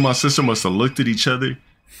 Me and my sister must have looked at each other,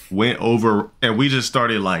 went over, and we just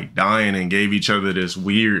started like dying and gave each other this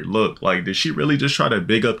weird look. Like, did she really just try to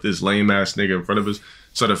big up this lame ass nigga in front of us?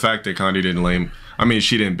 So the fact that Condi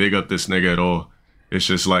she didn't big up this nigga at all. It's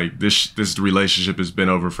just like this relationship has been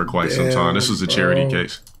over for quite some time. This was a charity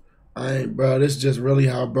case. Bro, this is just really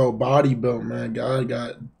how bro body built, man. God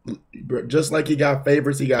got, just like he got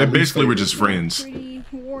favorites, he got. They basically were just friends.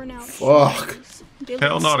 Fuck.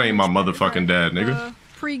 Hell no, that ain't my motherfucking dad, nigga.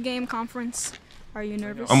 Pre-game conference. Are you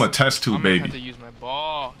nervous? I'm a test tube baby. I'm gonna have to use my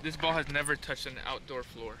ball. This ball has never touched an outdoor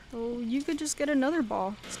floor. Oh, you could just get another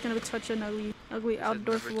ball. It's gonna touch an ugly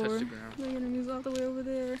outdoor floor. Your enemy's all the way over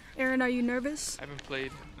there. Aaron, are you nervous? I haven't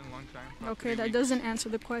played in a long time. Okay, that doesn't answer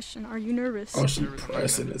the question. Are you nervous? Oh, she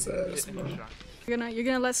pressing his ass, man. You're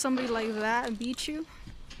gonna let somebody like that beat you?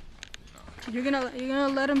 No. You're gonna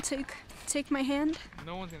let him take my hand?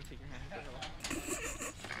 No one's gonna take your hand.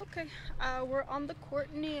 Okay, we're on the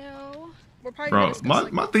court now. Bro,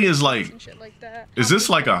 my thing is like is this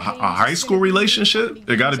like a high school relationship?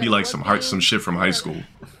 There got to be like some shit from high school.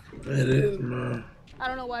 It is, man. I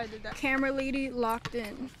don't know why I did that. Camera lady locked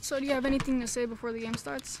in. So do you have anything to say before the game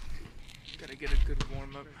starts? Gotta get a good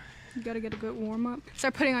warm up. You gotta get a good warm up.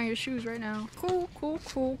 Start putting on your shoes right now. Cool.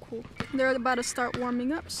 They're about to start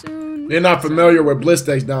warming up soon. They're not familiar with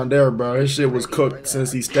Blistex down there, bro. His shit was cooked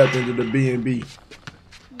since he stepped into the B&B.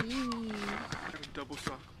 Double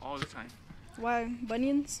sock all the time. Why?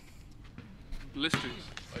 Bunions? Blisters.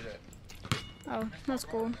 Oh, that's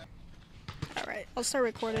cool. Alright, I'll start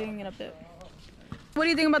recording in a bit. What do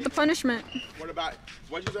you think about the punishment? What'd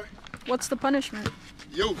you say? What's the punishment?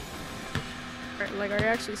 You. Like, are you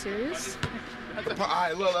actually serious?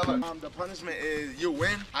 Alright, look. The punishment is you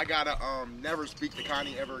win. I gotta never speak to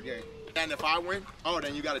Connie ever again. And if I win,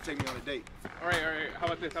 then you gotta take me on a date. Alright. How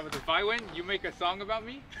about this? If I win, you make a song about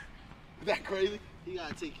me? Is that crazy? He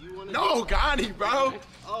gotta take you on a No, Connie, bro.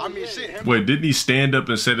 Shit. Wait, didn't he stand up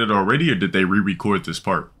and said it already, or did they re-record this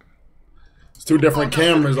part? It's two different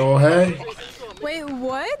cameras, hey? Wait,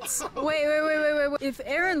 what? Wait. If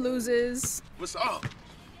Aaron loses... What's up?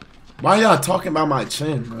 Why y'all talking about my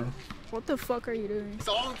chin, bro? What the fuck are you doing?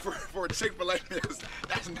 Song for a Chick-fil-A is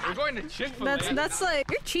that's not. We're going to Chick-fil-A. That's like,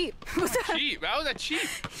 you're cheap. Cheap? How is that cheap?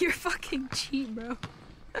 You're fucking cheap, bro.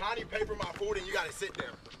 Connie pay for my food and you gotta sit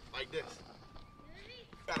there like this. You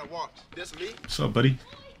gotta watch. This me. What's up, buddy?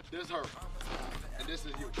 This her. And this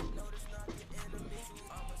is you.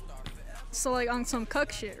 So like on some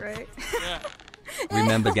cuck shit, right? Yeah.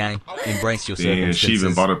 Remember, gang, embrace your circumstances. She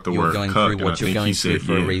even brought up the word going cuck, through what you're going through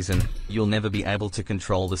for a yeah. reason. You'll never be able to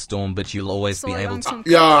control the storm, but you'll always be able to.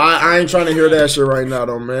 Yo, I ain't trying to hear that shit right now,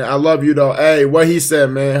 though, man. I love you, though. Hey, what he said,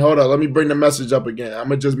 man. Hold up. Let me bring the message up again. I'm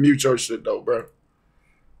going to just mute your shit, though, bro.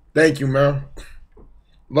 Thank you, man.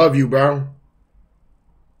 Love you, bro.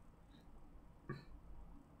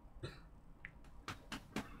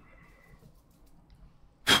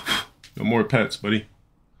 No more pets, buddy.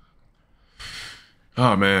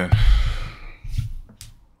 Oh, man.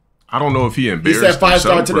 I don't know if he embarrassed himself. He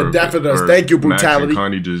said 5-star to the death of us. Thank you, Brutality. Max and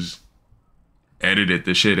Connie just edited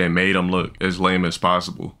the shit and made him look as lame as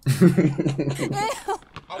possible.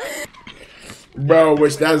 Bro,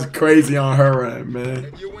 which that's crazy on her end, man.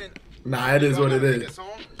 If you win, Nah, it is what it is.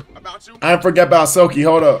 About you? I ain't forget about Soki.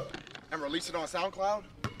 Hold up. And release it on SoundCloud?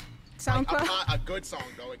 SoundCloud? Like, a good song,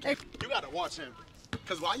 though. You gotta watch him.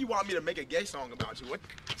 Because why you want me to make a gay song about you? What?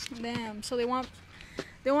 Damn, so they want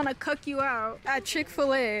to cuck you out at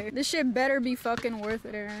Chick-fil-A. This shit better be fucking worth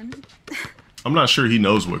it, Aaron. I'm not sure he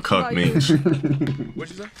knows what cuck means.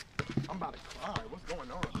 What'd you say? I'm about to cry. What's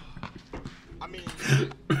going on? I mean,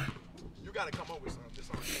 you gotta come up with something. This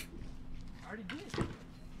song. I already did.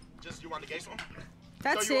 Just you want the gay song?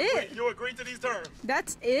 That's so it. You agree to these terms?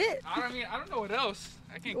 That's it. I don't know what else.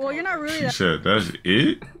 I can't. Well, you're not really. She said, "That's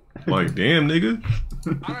it." Like, damn, nigga.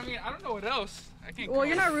 I don't know what else. I can't. Well,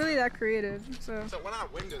 you're not really that creative, so. So when I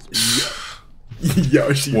win this,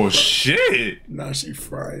 yo, she. Well, shit. Nah, she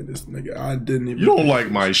frying this nigga. I didn't even. You don't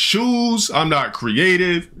like my shoes. I'm not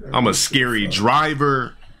creative. I'm a scary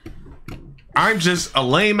driver. I'm just a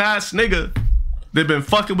lame ass nigga that been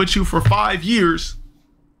fucking with you for 5 years.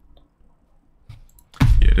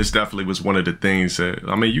 Yeah, this definitely was one of the things that,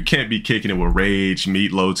 I mean, you can't be kicking it with Rage,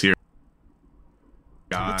 Meat, Low Tier.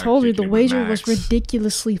 I told you the wager was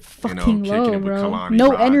ridiculously fucking low, bro.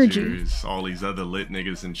 No energy. All these other lit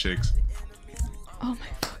niggas and chicks. Oh my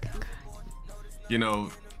fucking god. You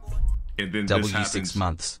know, and then W this happens. 6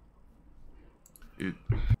 months.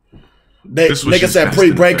 Nigga said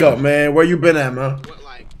pre-breakup, man. Where you been at, man? But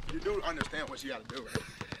like, you do understand what you gotta do, right?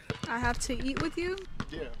 I have to eat with you?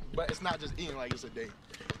 Yeah, but it's not just eating like it's a date.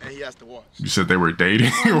 And he has to watch. You said they were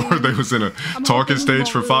dating or they was in a talking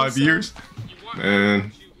stage for 5 years?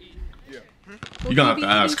 Man, you gonna have to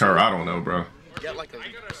ask her. I don't know, bro. Get like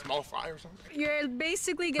a small fry or something? You're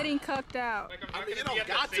basically getting cucked out. I mean, you don't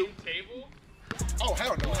got to. Oh,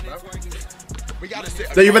 hell no, bro. We gotta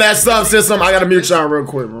sit. So you been at sub system? I gotta mute y'all real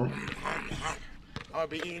quick, bro. I'll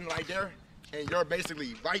be eating right there, and you're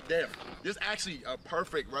basically right there. This is actually a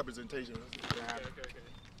perfect representation.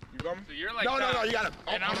 You got me? So you're like no, you gotta.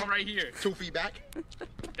 And I'm right here. 2 feet back.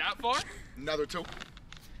 That far? Another 2.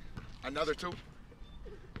 Another 2.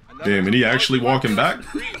 Damn, and he actually walking back?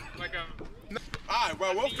 Alright,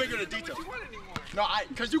 bro, we'll figure the details. No,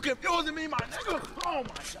 cause you confusing me, my nigga. Oh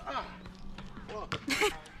my god. Look,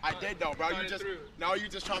 I did though, bro. You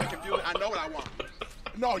just trying to confuse. I know what I want.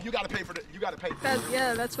 No, you gotta pay for the. You gotta pay for it.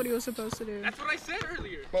 Yeah, that's what he was supposed to do. That's what I said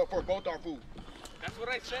earlier. But for both our food. That's what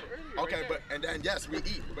I said earlier. Okay, but and then yes, we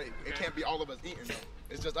eat, but it can't be all of us eating though.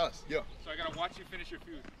 It's just us. Yeah. So I gotta watch you finish your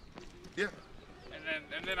food. Yeah.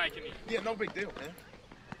 And then I can eat. Yeah, no big deal, man.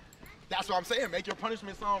 That's what I'm saying. Make your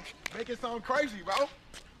punishment sound. Make it sound crazy, bro.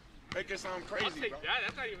 Make it sound crazy, I'll take bro. that.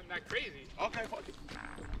 That's not even that crazy. Okay, fuck it.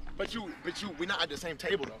 But we're not at the same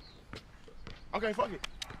table though. Okay, fuck it.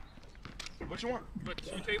 What you want? But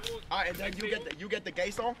 2 tables. All right, and then you get the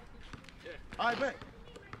gay song. Yeah. All right, bet.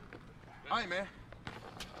 All right, man.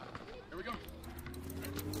 Here we go.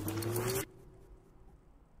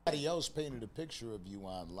 Somebody else painted a picture of you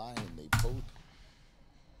online. They posted.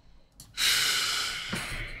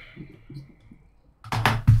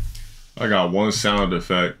 I got one sound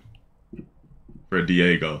effect for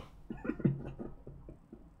Diego.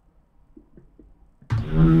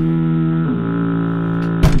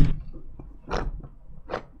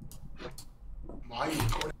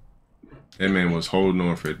 That man was holding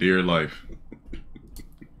on for dear life.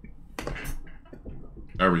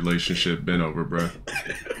 Our relationship been over, bro.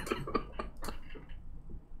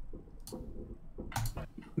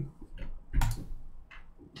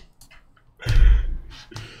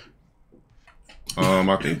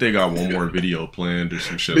 I think they got one more video planned or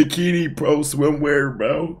some shit. Bikini Pro swimwear,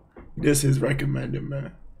 bro. This is recommended,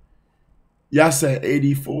 man. Y'all said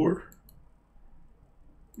 84.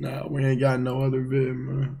 Nah, we ain't got no other vid,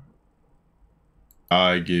 man.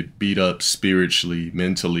 I get beat up spiritually,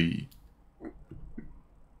 mentally.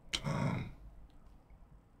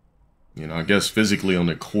 You know, I guess physically on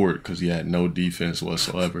the court because he had no defense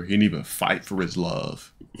whatsoever. He didn't even fight for his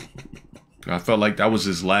love. And I felt like that was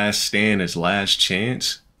his last stand, his last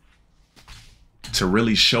chance to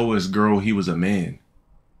really show his girl he was a man.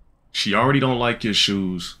 She already don't like your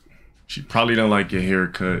shoes. She probably don't like your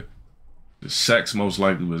haircut. The sex most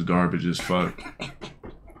likely was garbage as fuck.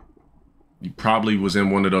 You probably was in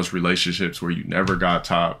one of those relationships where you never got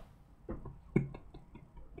top.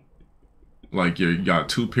 Like you got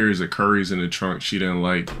 2 pairs of Currys in the trunk she didn't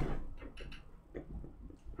like.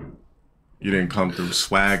 You didn't come through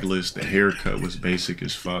swagless. The haircut was basic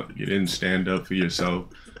as fuck. You didn't stand up for yourself.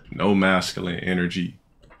 No masculine energy.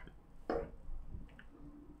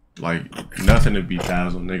 Like, nothing to be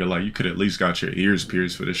dazzled, nigga. Like, you could at least got your ears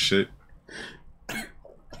pierced for this shit.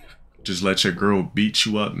 Just let your girl beat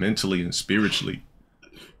you up mentally and spiritually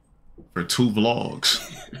for 2 vlogs.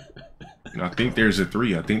 And I think there's a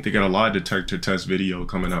 3. I think they got a lie detector test video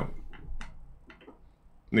coming out.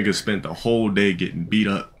 Nigga spent the whole day getting beat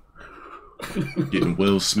up. Getting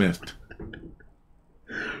Will Smithed.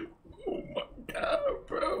 Oh my God,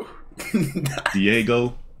 bro.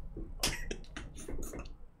 Diego,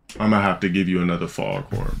 I'm gonna have to give you another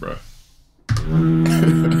foghorn, bro. And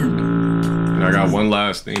I got one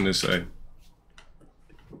last thing to say.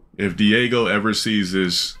 If Diego ever sees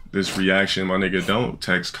this reaction, my nigga, don't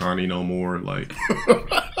text Connie no more. Like,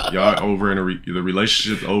 y'all over in the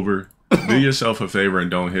relationship's over. Do yourself a favor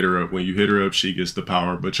and don't hit her up. When you hit her up, she gets the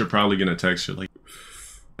power. But you're probably gonna text her like,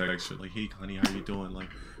 hey Connie, how you doing? Like,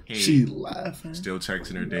 hey, she laughing. Still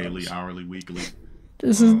texting her daily, hourly, weekly.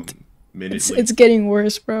 This is it's getting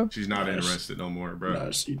worse, bro. She's not interested no more, bro.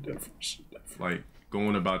 Nah, she definitely. Like,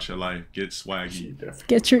 going about your life, get swaggy.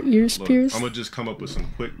 Get your ears pierced. I'm gonna just come up with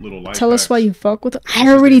some quick little life Tell us hacks. why you fuck with them. I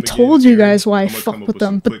already told you guys why I fuck with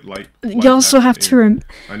them, but you also have to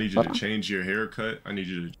I need you to change your haircut. I need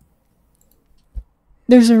you to.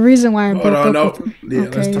 There's a reason why I broke up with them. Yeah,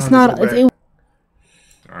 okay, it's not. All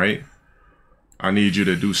right. I need you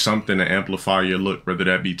to do something to amplify your look, whether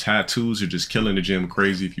that be tattoos or just killing the gym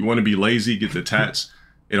crazy. If you want to be lazy, get the tats.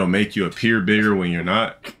 It'll make you appear bigger when you're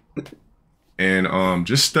not. And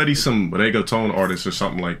just study some reggaeton artists or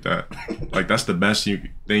something like that. Like, that's the best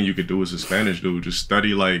thing you could do as a Spanish dude. Just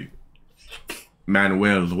study like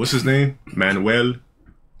Manuel. What's his name? Manuel,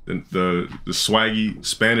 the swaggy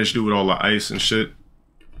Spanish dude with all the ice and shit.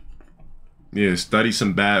 Yeah, study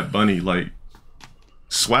some Bad Bunny. Like,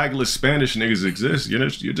 swagless Spanish niggas exist.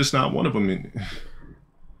 You're just not one of them.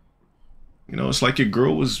 You know, it's like your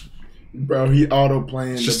girl was. Bro, he auto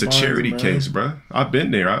playing. It's just a charity case, bro. I've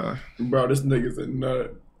been there. Bro, this nigga's a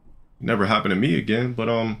nut. Never happened to me again, but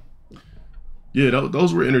yeah,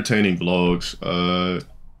 those were entertaining vlogs.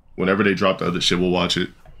 Whenever they drop the other shit, we'll watch it.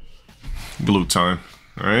 Glue time.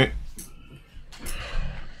 All right.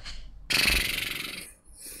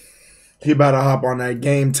 He about to hop on that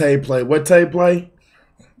game tape play. What tape play?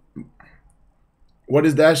 What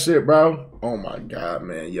is that shit, bro? Oh my God,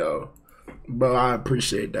 man, yo. Bro, I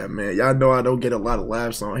appreciate that, man. Y'all know I don't get a lot of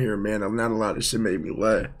laughs on here, man. Not a lot of shit made me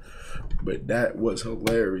laugh. But that was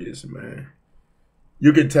hilarious, man.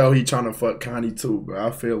 You can tell he trying to fuck Connie too, bro.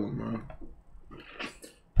 I feel him, man.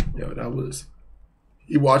 Yo, that was...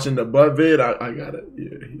 He watching the butt vid? I got it.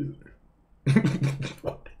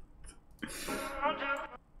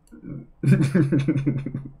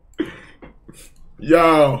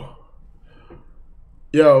 Yeah,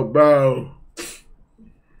 Yo, bro.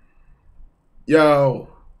 Yo.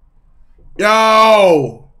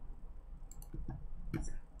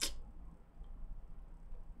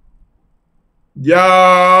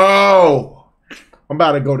 I'm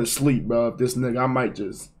about to go to sleep, bro. If this nigga, I might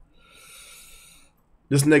just...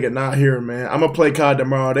 This nigga not here, man. I'm gonna play COD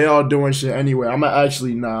tomorrow. They all doing shit anyway. I'm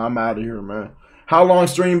out of here, man. How long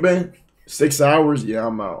stream been? 6 hours? Yeah,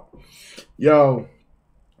 I'm out. Yo,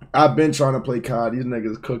 I've been trying to play COD. These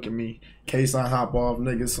niggas cooking me. In case I hop off,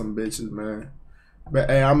 niggas some bitches, man. But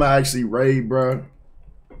hey, I'm gonna actually raid, bro.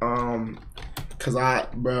 Cause if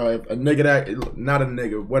a nigga that, not a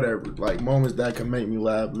nigga, whatever, like moments that can make me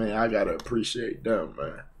laugh, man, I gotta appreciate them,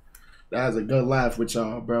 man. That was a good laugh with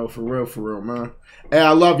y'all, bro. For real, man. Hey,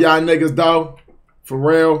 I love y'all niggas, though. For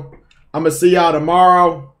real. I'm gonna see y'all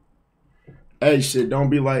tomorrow. Hey, shit, don't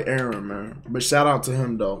be like Aaron, man. But shout out to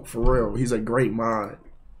him, though. For real. He's a great mind.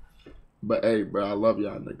 But, hey, bro, I love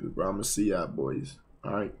y'all niggas, bro. I'm gonna see y'all, boys.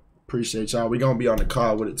 All right? Appreciate y'all. We gonna be on the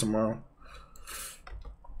call with it tomorrow.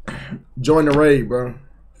 Join the raid, bro.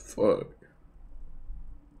 Fuck.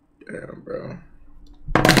 Damn, bro.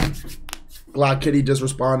 Glock Kitty just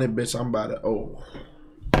responded, bitch. I'm about to. Oh.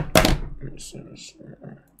 Let me see this.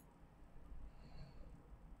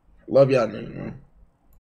 Love y'all, nigga, man.